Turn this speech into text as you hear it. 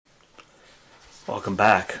Welcome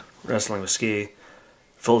back. Wrestling with Ski.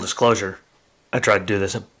 Full disclosure, I tried to do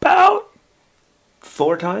this about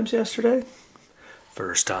 4 times yesterday.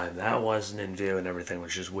 First time, that wasn't in view and everything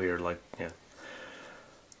was just weird.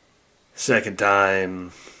 Second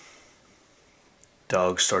time,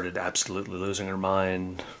 dog started absolutely losing her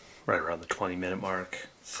mind right around the 20-minute mark.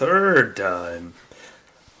 Third time,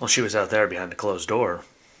 well, she was out there behind a closed door.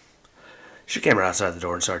 She came right outside the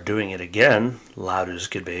door and started doing it again, loud as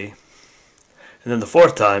could be. And then the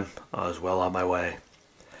fourth time, I was well on my way.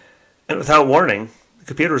 And without warning, the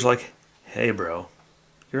computer was like, hey bro,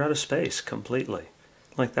 you're out of space completely.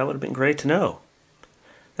 Like, that would have been great to know.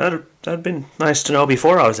 That'd been nice to know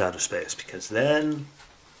before I was out of space, because then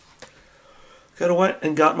I could have went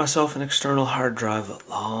and got myself an external hard drive a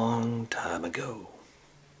long time ago.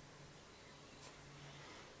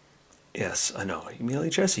 Yes, I know. Amelia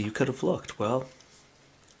Jesse, you could have looked. Well,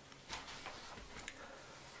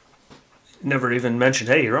 never even mentioned,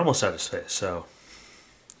 hey, you're almost out of space, so,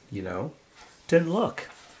 didn't look.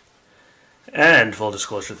 And, full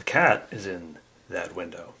disclosure, the cat is in that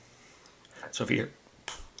window. So if you hear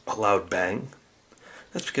a loud bang,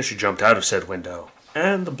 that's because she jumped out of said window,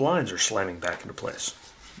 and the blinds are slamming back into place.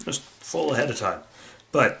 Just full ahead of time.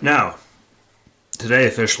 But now, today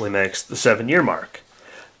officially makes the 7-year mark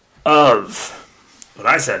of what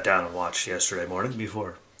I sat down and watched yesterday morning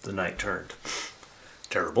before the night turned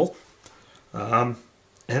terrible.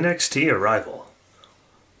 NXT Arrival.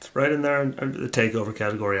 It's right in there under the TakeOver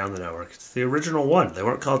category on the network. It's the original one. They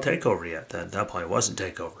weren't called TakeOver yet. Then at that point, it wasn't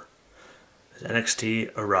TakeOver. It's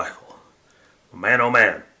NXT Arrival. Man, oh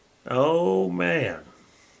man. Oh man.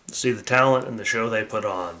 See, the talent and the show they put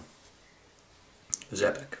on was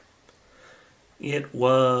epic. It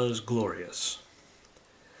was glorious.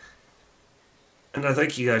 And I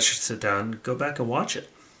think you guys should sit down and go back and watch it.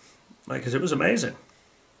 Because it was amazing.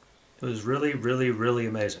 It was really, really, really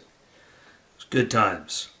amazing. It was good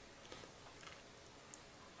times.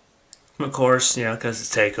 And of course, because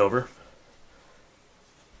it's TakeOver.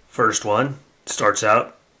 First one starts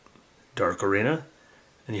out, Dark Arena,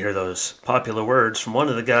 and you hear those popular words from one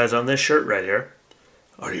of the guys on this shirt right here.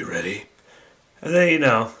 Are you ready? And then,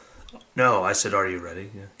 no, I said, are you ready?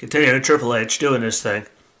 Continue Triple H doing this thing.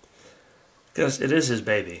 Because it is his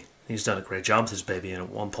baby. He's done a great job with his baby, and at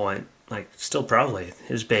one point, still probably,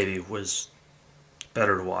 his baby was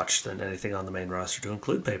better to watch than anything on the main roster to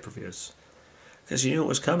include pay-per-views. Because you knew it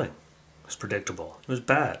was coming. It was predictable. It was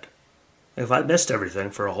bad. If I missed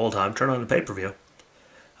everything for a whole time, turn on the pay-per-view,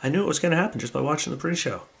 I knew it was going to happen just by watching the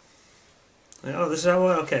pre-show. This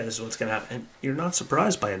is what's going to happen. And you're not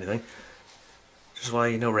surprised by anything. Which is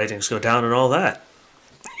why ratings go down and all that.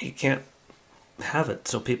 You can't have it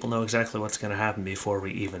so people know exactly what's going to happen before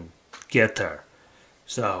we even get there.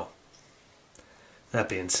 So, that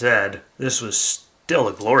being said, this was still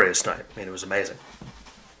a glorious night. I mean, it was amazing.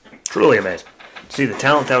 Truly amazing. See the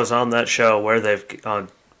talent that was on that show, where they've gone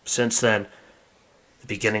since then, the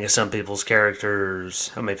beginning of some people's characters,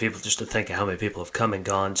 how many people, just to think of how many people have come and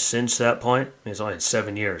gone since that point. I mean, it's only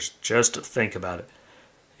 7 years. Just to think about it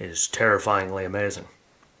is terrifyingly amazing.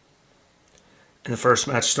 And the first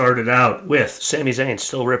match started out with Sami Zayn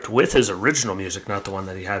still ripped with his original music, not the one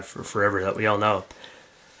that he had for forever that we all know.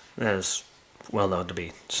 That is well known to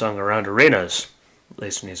be sung around arenas, at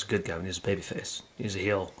least when he's a good guy, when he's a babyface. He's a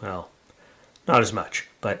heel, well, not as much.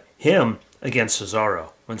 But him against Cesaro,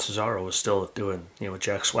 when Cesaro was still doing, with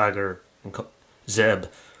Jack Swagger and Zeb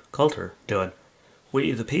Coulter doing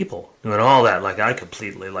We the People, doing all that, I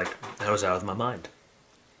completely, I was out of my mind.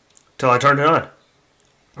 Till I turned it on.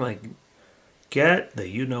 Get the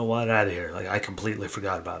you-know-what out of here. I completely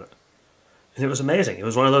forgot about it. And it was amazing. It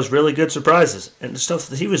was one of those really good surprises. And the stuff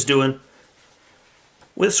that he was doing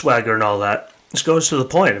with Swagger and all that just goes to the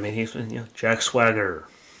point. I mean, he's, Jack Swagger,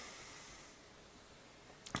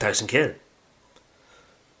 Tyson Kidd,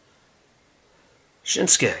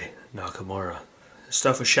 Shinsuke Nakamura.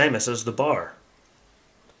 Stuff with Sheamus as the bar.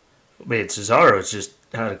 I mean, Cesaro's just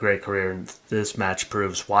had a great career, and this match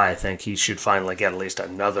proves why I think he should finally get at least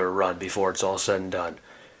another run before it's all said and done.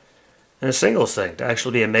 And a singles thing, to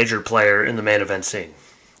actually be a major player in the main event scene.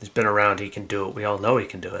 He's been around, he can do it, we all know he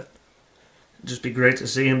can do it. It'd just be great to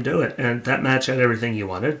see him do it, and that match had everything you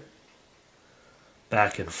wanted.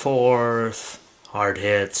 Back and forth, hard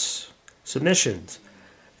hits, submissions,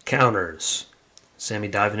 counters, Sammy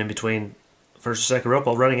diving in between first and second rope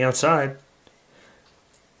while running outside.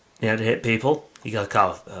 He had to hit people. He got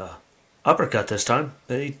caught uppercut this time.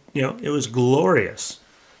 But it was glorious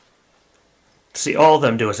to see all of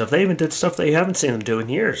them doing stuff. They even did stuff that you haven't seen them do in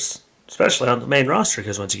years, especially on the main roster,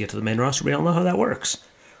 because once you get to the main roster, we all know how that works.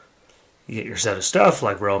 You get your set of stuff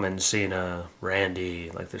like Roman, Cena, Randy.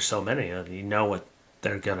 Like there's so many. You know what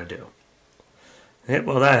they're gonna do. Yeah,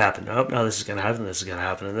 well, that happened. Oh, no, this is gonna happen. This is gonna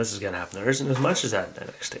happen, and this is gonna happen. There isn't as much as that in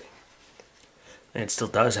NXT. And it still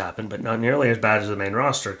does happen, but not nearly as bad as the main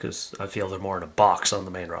roster because I feel they're more in a box on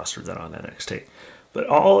the main roster than on NXT. But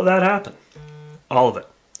all of that happened. All of it.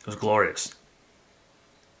 It was glorious.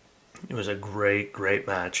 It was a great, great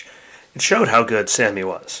match. It showed how good Sammy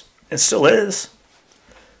was. It still is.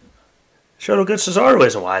 It showed how good Cesaro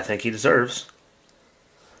is and why I think he deserves.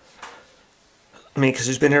 I mean, because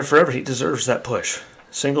he's been here forever. He deserves that push.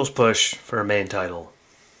 Singles push for a main title.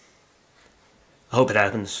 I hope it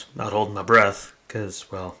happens. Not holding my breath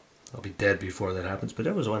because, well, I'll be dead before that happens. But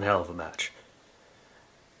it was one hell of a match.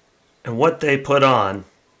 And what they put on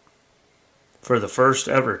for the first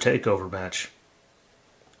ever TakeOver match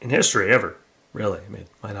in history ever, really. I mean, it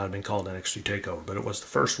might not have been called NXT TakeOver, but it was the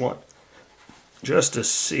first one. Just to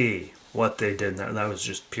see what they did, that was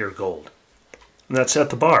just pure gold. And that set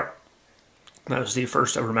the bar. That was the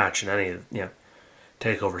first ever match in any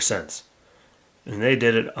TakeOver since. And they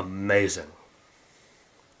did it amazing.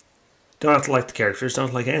 Don't have to like the characters, don't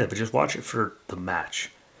have to like anything, but just watch it for the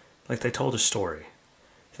match. Like they told a story.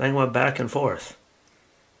 The thing went back and forth.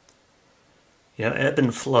 Ebb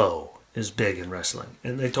and flow is big in wrestling.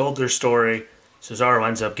 And they told their story. Cesaro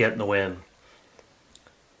ends up getting the win.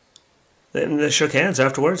 Then they shook hands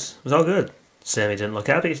afterwards. It was all good. Sammy didn't look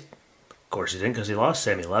happy. Of course he didn't because he lost.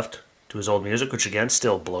 Sammy left to his old music, which again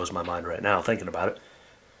still blows my mind right now thinking about it.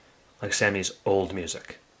 Like Sammy's old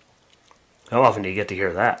music. How often do you get to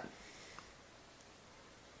hear that?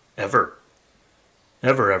 Ever.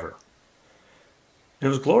 Ever, ever. It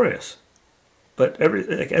was glorious. But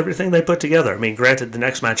everything they put together, I mean, granted, the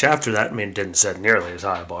next match after that, didn't set nearly as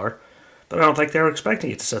high a bar. But I don't think they were expecting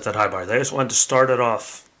it to set that high bar. They just wanted to start it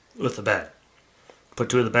off with the bang. Put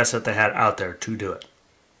two of the best that they had out there to do it.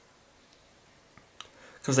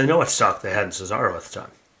 Because they know what stock they had in Cesaro at the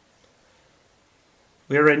time.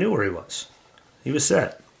 We already knew where he was. He was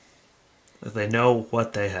set. They know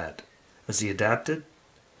what they had. Has he adapted?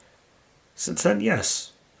 Since then,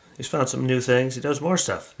 yes. He's found some new things. He does more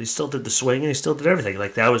stuff. He still did the swing and he still did everything.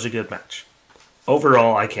 Like, that was a good match.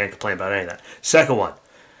 Overall, I can't complain about any of that. Second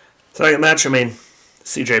match,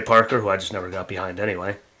 CJ Parker, who I just never got behind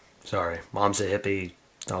anyway. Sorry. Mom's a hippie.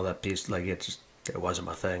 All that piece. Like, it wasn't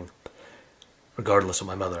my thing. Regardless of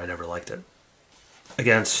my mother, I never liked it.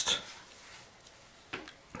 Against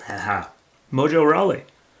Mojo Rawley,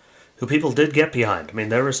 who people did get behind.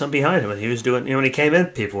 There was some behind him. When he was doing, when he came in,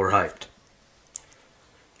 people were hyped.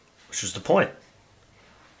 Which was the point.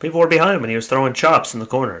 People were behind him when he was throwing chops in the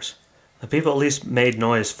corners. The people at least made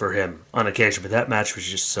noise for him on occasion, but that match was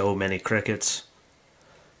just so many crickets.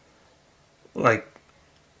 Like,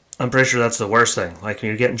 I'm pretty sure that's the worst thing. Like, when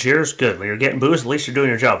you're getting cheers, good. When you're getting boos, at least you're doing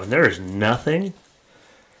your job. When there is nothing,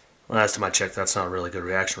 well, last time I checked, that's not a really good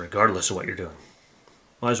reaction, regardless of what you're doing.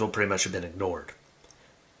 Might as well pretty much have been ignored.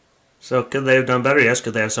 So, could they have done better? Yes.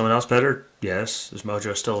 Could they have someone else better? Yes. Is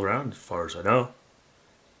Mojo still around, as far as I know?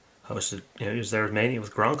 Hosted, he was there with Mania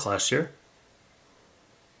with Gronk last year.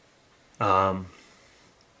 But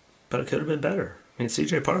it could have been better.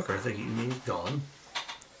 CJ Parker, I think he's gone.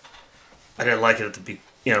 I didn't like it at the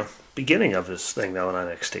beginning of his thing though in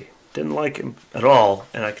NXT. Didn't like him at all,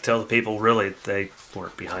 and I could tell the people really they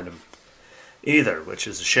weren't behind him either, which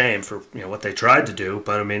is a shame for what they tried to do.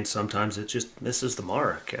 But sometimes it just misses the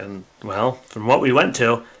mark. And well, from what we went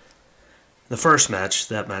to, the first match,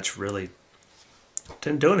 that match really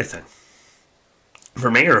didn't do anything for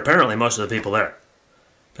me, or apparently most of the people there.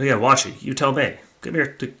 But again, watch it. You tell me. Give me your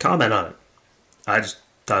comment on it. I just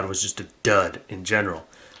thought it was just a dud in general.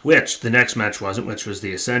 Which the next match wasn't, which was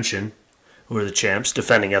the Ascension, who were the champs,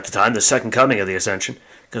 defending at the time, the second coming of the Ascension,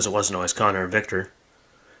 because it wasn't always Connor and Victor.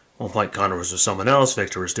 At one point, Connor was with someone else.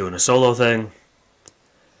 Victor was doing a solo thing.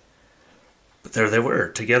 But there they were,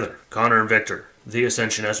 together. Connor and Victor. The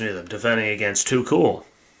Ascension as we knew them, defending against Too Cool.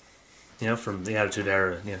 From the Attitude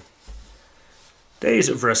Era, days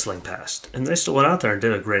of wrestling past. And they still went out there and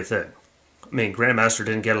did a great thing. Grandmaster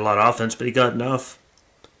didn't get a lot of offense, but he got enough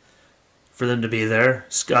for them to be there.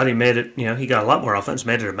 Scotty made it, he got a lot more offense,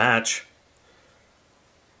 made it a match.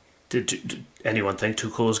 Did anyone think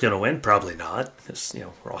Too Cool was going to win? Probably not, because,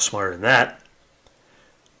 we're all smarter than that.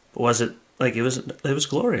 But was it, it was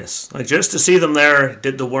glorious. Just to see them there,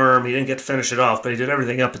 did the worm, he didn't get to finish it off, but he did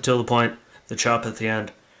everything up until the point, the chop at the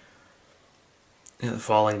end.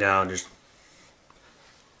 Falling down, just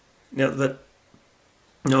that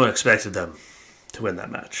no one expected them to win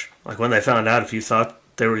that match. When they found out, if you thought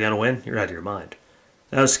they were going to win, you're out of your mind.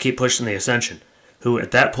 That was to keep pushing the Ascension, who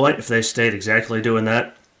at that point, if they stayed exactly doing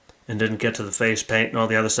that, and didn't get to the face paint and all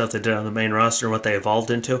the other stuff they did on the main roster and what they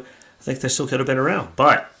evolved into, I think they still could have been around.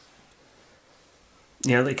 But,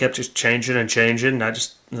 they kept just changing and changing. And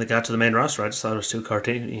when they got to the main roster, I just thought it was too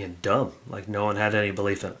cartoony and dumb. Like, no one had any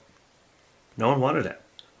belief in it. No one wanted it.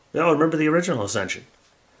 We all remember the original Ascension.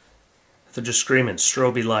 They're just screaming,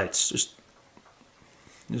 strobe lights, just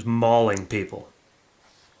mauling people.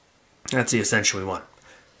 That's the Ascension we want.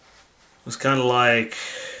 It was kind of like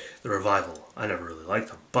the Revival. I never really liked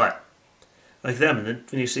them, but like them. And then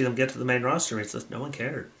when you see them get to the main roster, it's just no one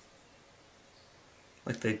cared.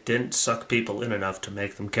 Like, they didn't suck people in enough to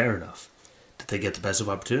make them care enough. Did they get the best of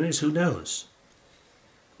opportunities? Who knows?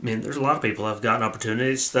 I mean, there's a lot of people who have gotten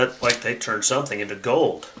opportunities that, like, they turned something into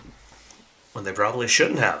gold when they probably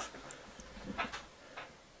shouldn't have.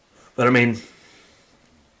 But, I mean,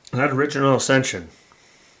 that original Ascension,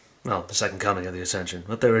 well, the second coming of the Ascension,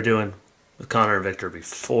 what they were doing with Connor and Victor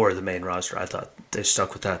before the main roster, I thought they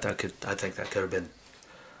stuck with that. I think that could have been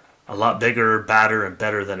a lot bigger, badder, and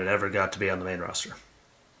better than it ever got to be on the main roster.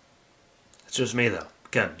 It's just me, though.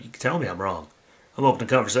 Again, you can tell me I'm wrong. I'm open to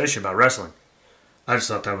conversation about wrestling. I just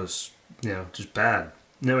thought that was, just bad.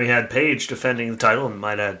 And then we had Paige defending the title, and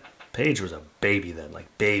might add, Paige was a baby then,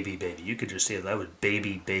 like baby. You could just see that was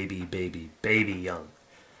baby young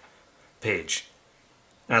Paige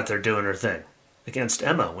out there doing her thing against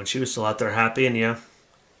Emma when she was still out there happy and,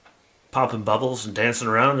 popping bubbles and dancing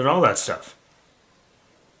around and all that stuff.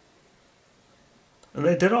 And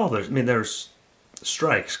they did all there's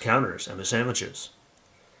strikes, counters, Emma sandwiches,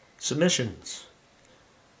 submissions.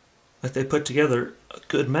 Like, they put together a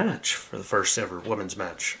good match for the first ever women's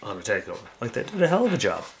match on a takeover. Like, they did a hell of a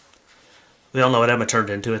job. We all know what Emma turned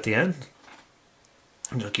into at the end.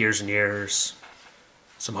 It took years and years,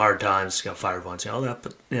 some hard times, she got fired once, all that.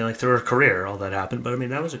 But, like, through her career, all that happened. But, I mean,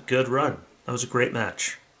 that was a good run. That was a great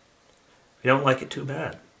match. If you don't like it, too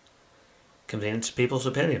bad. Convenience to people's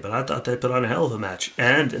opinion. But I thought they put on a hell of a match.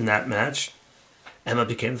 And in that match, Emma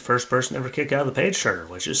became the first person to ever kick out of the page turner,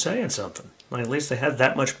 which is saying something. Like, at least they had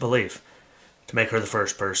that much belief to make her the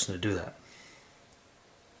first person to do that.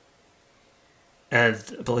 And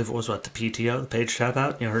I believe it was, the PTO, the page tap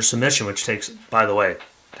out? Her submission, which takes, by the way,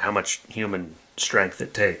 how much human strength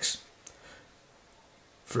it takes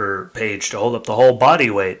for Paige to hold up the whole body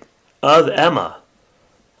weight of Emma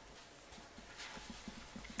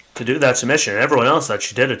to do that submission, and everyone else that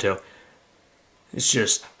she did it to. It's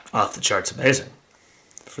just off the charts amazing.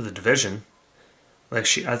 For the division, like,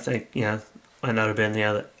 I think, might not have been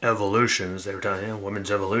the evolutions they were talking,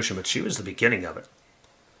 women's evolution, but she was the beginning of it.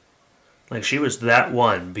 Like, she was that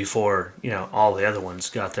one before, all the other ones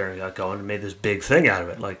got there and got going and made this big thing out of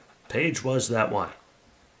it. Like, Paige was that one.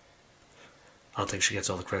 I don't think she gets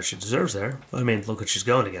all the credit she deserves there. I mean, look what she's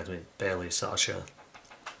going against. I mean, Bayley, Sasha,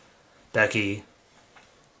 Becky,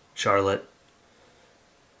 Charlotte.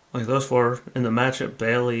 Like, those four in the matchup,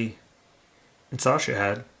 Bayley and Sasha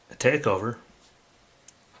had a takeover.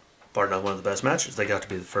 Bar none, one of the best matches. They got to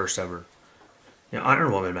be the first ever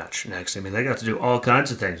Iron Woman match next. I mean, they got to do all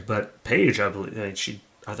kinds of things. But Paige, I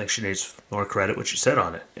think she needs more credit, what she said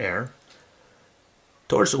on it, air,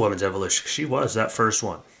 towards the women's evolution. She was that first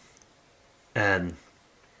one. And,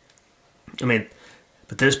 I mean,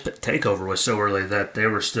 but this takeover was so early that they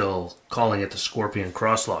were still calling it the Scorpion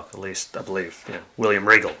Crosslock, at least, I believe, William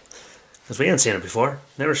Regal. Because we hadn't seen it before.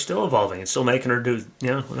 They were still evolving and still making her do,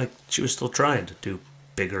 like, she was still trying to do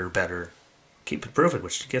bigger, better, keep improving,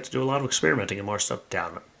 which you get to do a lot of experimenting and more stuff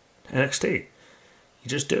down at NXT. You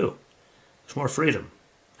just do. There's more freedom.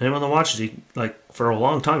 Anyone that watches you, like, for a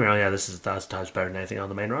long time, this is 1,000 times better than anything on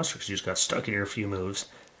the main roster because you just got stuck in your few moves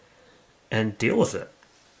and deal with it.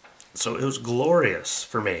 So it was glorious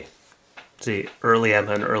for me to see early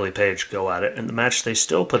Emma and early Paige go at it, and the match they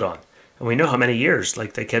still put on. And we know how many years,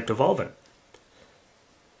 like, they kept evolving.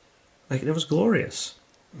 Like, it was glorious.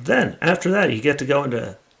 Then, after that, you get to go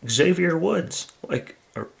into Xavier Woods, like,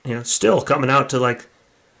 still coming out to, like,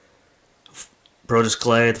 Brodus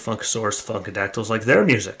Clay, the Funkasaurus, the Funkadactyls, like, their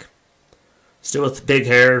music. Still with the big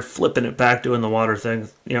hair, flipping it back, doing the water thing,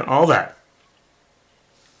 all that.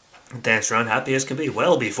 Dance around happy as can be,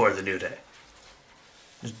 well before the New Day.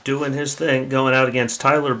 Just doing his thing, going out against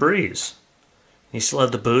Tyler Breeze. He still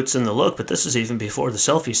had the boots and the look, but this is even before the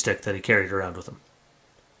selfie stick that he carried around with him.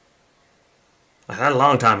 Like, that a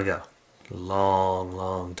long time ago.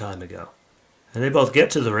 Long time ago. And they both get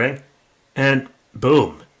to the ring, and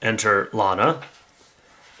boom, enter Lana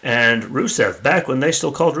and Rusev. Back when they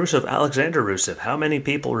still called Rusev Alexander Rusev. How many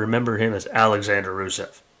people remember him as Alexander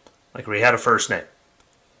Rusev? Like, where he had a first name.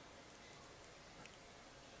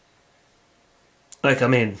 Like, I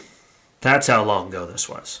mean, that's how long ago this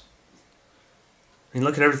was. I mean,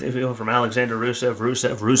 look at everything from Alexander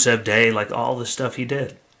Rusev Day, like all the stuff he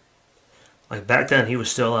did. Like back then, he was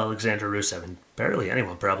still Alexander Rusev, and barely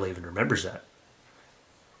anyone probably even remembers that.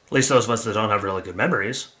 At least those of us that don't have really good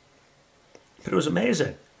memories. But it was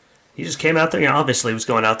amazing. He just came out there, obviously he was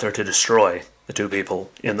going out there to destroy the two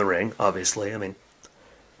people in the ring, obviously. I mean,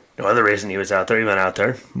 no other reason he was out there. He went out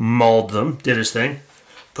there, mauled them, did his thing,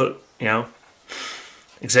 put,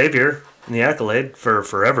 Xavier in the accolade for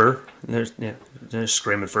forever. And they're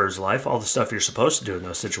screaming for his life, all the stuff you're supposed to do in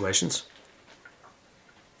those situations.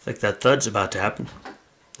 I think that thud's about to happen.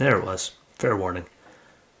 There it was. Fair warning.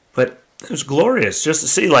 But it was glorious just to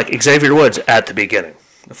see, like, Xavier Woods at the beginning.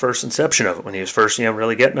 The first inception of it, when he was first,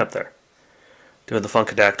 really getting up there. Doing the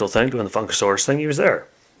Funkadactyl thing, doing the Funkasaurus thing, he was there.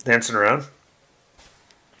 Dancing around.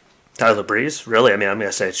 Tyler Breeze, really, I'm going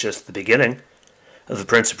to say it's just the beginning of the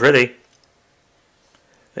Prince of Pretty.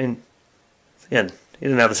 I mean, again, he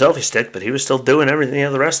didn't have a selfie stick, but he was still doing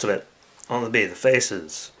everything, the rest of it. On the beat, the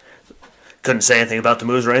faces. Couldn't say anything about the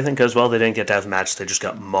moves or anything because, well, they didn't get to have a match. They just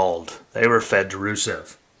got mauled. They were fed to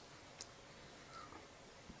Rusev.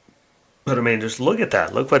 But, I mean, just look at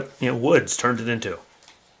that. Look what, Woods turned it into.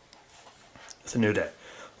 With a New Day.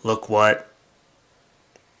 Look what...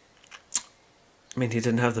 I mean, he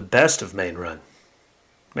didn't have the best of main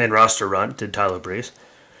roster run, did Tyler Breeze.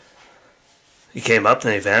 He came up,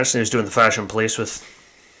 then he vanished, and he was doing the Fashion Police with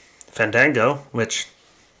Fandango, which...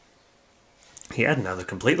 he had another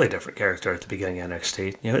completely different character at the beginning of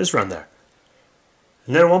NXT. His run there.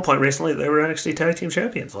 And then at one point recently, they were NXT Tag Team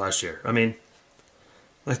Champions last year. I mean...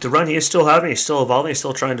 like, the run he is still having, he's still evolving, he's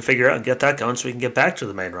still trying to figure out and get that going so we can get back to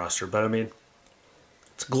the main roster. But, I mean,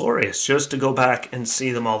 it's glorious just to go back and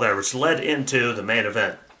see them all there, which led into the main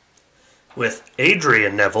event with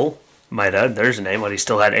Adrian Neville. Might add, there's a name, but he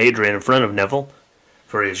still had Adrian in front of Neville.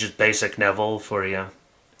 For he was just basic Neville forever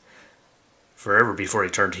before he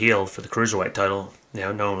turned heel for the Cruiserweight title.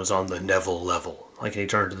 No one was on the Neville level. Like, he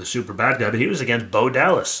turned to the super bad guy, but he was against Bo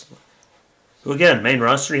Dallas. Who, again, main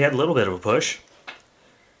roster, he had a little bit of a push.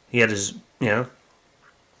 He had his,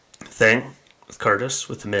 thing with Curtis,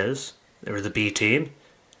 with The Miz. They were the B team.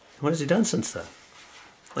 What has he done since then?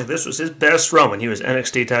 Like, this was his best run when he was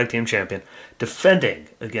NXT Tag Team Champion, defending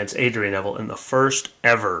against Adrian Neville in the first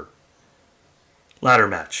ever ladder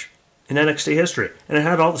match in NXT history. And it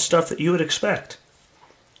had all the stuff that you would expect.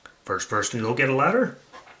 First person to go get a ladder?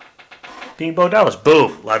 Being Bo Dallas.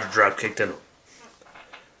 Boom! Ladder drop kicked in.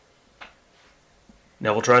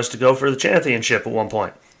 Neville tries to go for the championship at one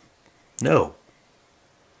point. No.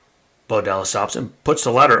 Bo Dallas stops him, puts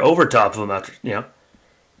the ladder over top of him after,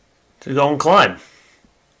 to go and climb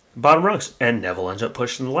the bottom rungs. And Neville ends up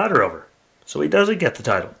pushing the ladder over. So he doesn't get the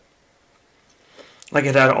title. Like,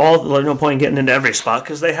 it had no point in getting into every spot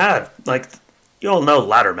because they had, like, you all know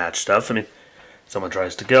ladder match stuff. I mean, someone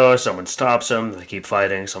tries to go, someone stops them, they keep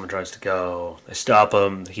fighting. Someone tries to go, they stop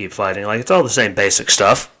them, they keep fighting. Like, it's all the same basic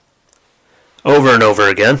stuff. Over and over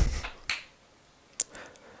again.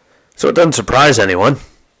 So it doesn't surprise anyone.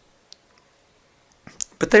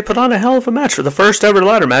 But they put on a hell of a match. For the first ever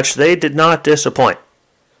ladder match, they did not disappoint.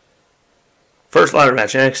 First ladder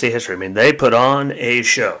match in NXT history. I mean, they put on a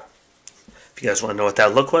show. If you guys want to know what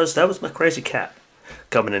that look was, that was my crazy cat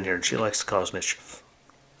coming in here, and she likes to cause mischief.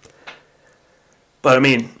 But, I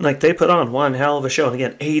mean, like, they put on one hell of a show. And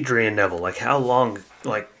again, Adrian Neville. Like, how long,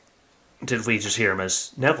 did we just hear him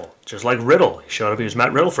as Neville? Just like Riddle. He showed up, he was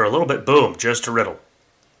Matt Riddle for a little bit. Boom, just to Riddle.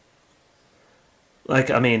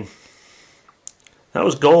 Like, I mean, that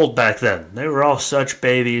was gold back then. They were all such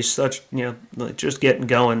babies, such, just getting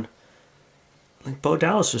going. Like, Bo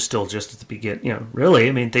Dallas was still just at the beginning, really,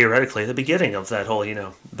 I mean, theoretically, the beginning of that whole,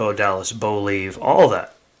 Bo Dallas, Bo Leave, all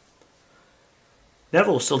that.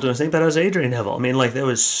 Neville was still doing his thing, but it was Adrian Neville. I mean, like, that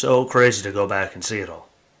was so crazy to go back and see it all.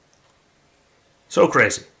 So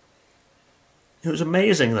crazy. It was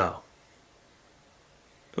amazing, though.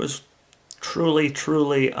 It was truly,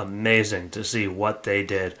 truly amazing to see what they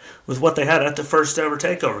did with what they had at the first ever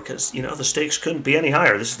takeover. Because, the stakes couldn't be any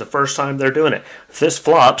higher. This is the first time they're doing it. If this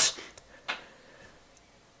flops,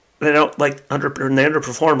 they don't, they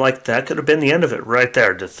underperform like that. Could have been the end of it right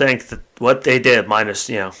there. To think that what they did, minus,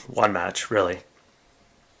 one match, really.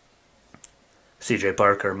 CJ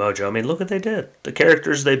Parker, Mojo. I mean, look what they did. The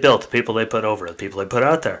characters they built, the people they put over, the people they put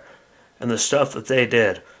out there. And the stuff that they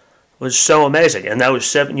did was so amazing. And that was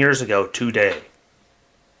 7 years ago today.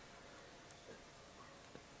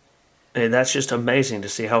 And that's just amazing to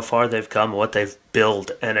see how far they've come and what they've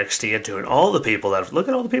built NXT into. And all the people look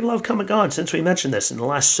at all the people that have come and gone since we mentioned this in the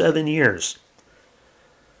last 7 years.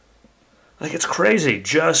 Like, it's crazy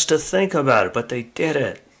just to think about it, but they did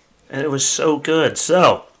it. And it was so good.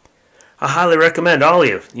 So, I highly recommend all of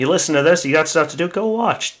you. You listen to this, you got stuff to do, go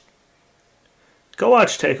watch. Go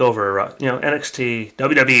watch TakeOver, NXT,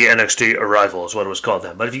 WWE NXT Arrival is what it was called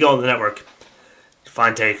then. But if you go on the network,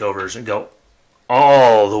 find takeovers and go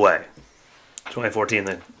all the way. 2014,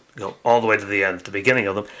 then go all the way to the end, the beginning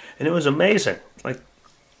of them. And it was amazing. Like,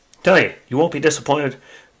 tell you, you won't be disappointed.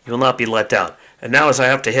 You will not be let down. And now as I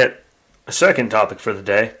have to hit a second topic for the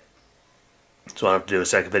day, so I don't have to do a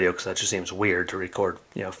second video because that just seems weird to record,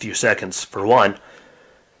 a few seconds for one.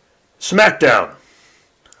 SmackDown.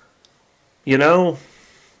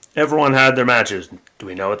 Everyone had their matches. Do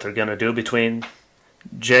we know what they're going to do between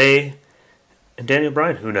Jay and Daniel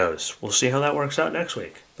Bryan? Who knows? We'll see how that works out next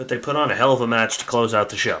week. But they put on a hell of a match to close out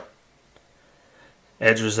the show.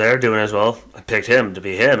 Edge was there doing as well. I picked him to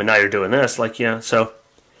be him, and now you're doing this. So...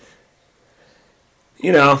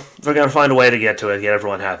 they're going to find a way to get to it, get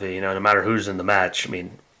everyone happy, no matter who's in the match. I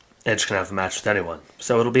mean, Edge can have a match with anyone.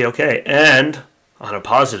 So it'll be okay. And, on a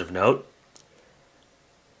positive note,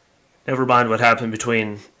 never mind what happened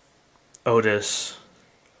between Otis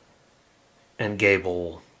and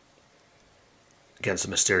Gable against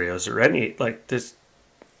the Mysterios or any, this,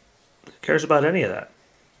 who cares about any of that?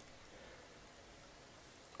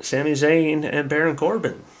 Sami Zayn and Baron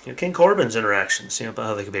Corbin. King Corbin's interactions, about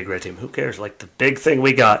how they could be a great team. Who cares? The big thing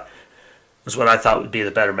we got was what I thought would be the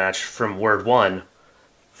better match from Word 1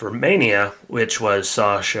 for Mania, which was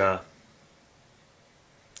Sasha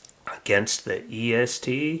against the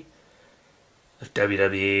EST of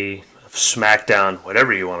WWE, of SmackDown,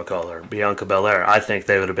 whatever you want to call her, Bianca Belair. I think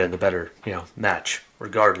they would have been the better, match,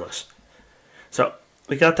 regardless. So,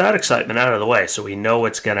 we got that excitement out of the way, so we know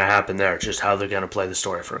what's going to happen there. Just how they're going to play the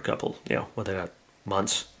story for a couple, what they got, a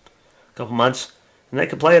couple months, and they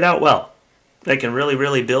can play it out well. They can really,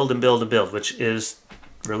 really build and build and build, which is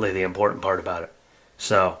really the important part about it.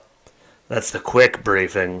 So, that's the quick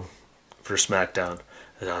briefing for SmackDown,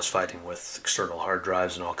 as I was fighting with external hard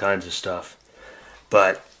drives and all kinds of stuff.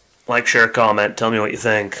 But, share, comment, tell me what you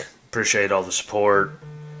think. Appreciate all the support.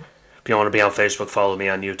 If you want to be on Facebook, follow me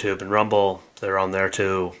on YouTube and Rumble. They're on there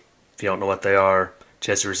too. If you don't know what they are,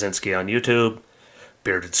 Jesse Rosinski on YouTube,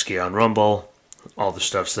 Bearded Ski on Rumble. All the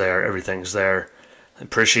stuff's there. Everything's there. I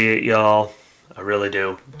appreciate y'all. I really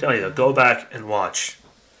do. I'm telling you, go back and watch.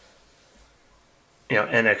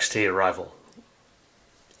 NXT Arrival.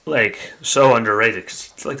 So underrated.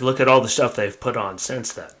 'Cause look at all the stuff they've put on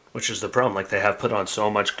since then. Which is the problem. They have put on so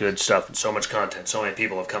much good stuff and so much content. So many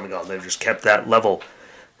people have come and gone. They've just kept that level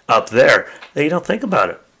up there that you don't think about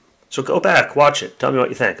it. So go back, watch it. Tell me what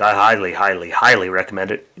you think. I highly, highly, highly recommend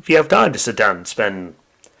it. If you have time to sit down and spend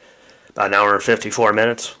about an hour and 54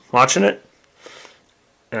 minutes watching it.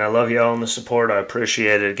 And I love you all in the support. I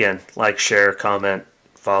appreciate it. Again, share, comment,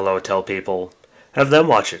 follow, tell people. Have them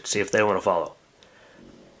watch it. See if they want to follow.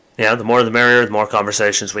 The more the merrier. The more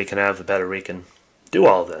conversations we can have, the better we can do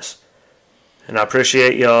all of this. And I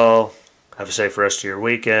appreciate y'all. Have a safe rest of your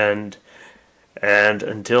weekend. And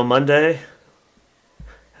until Monday,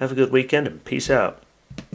 have a good weekend and peace out.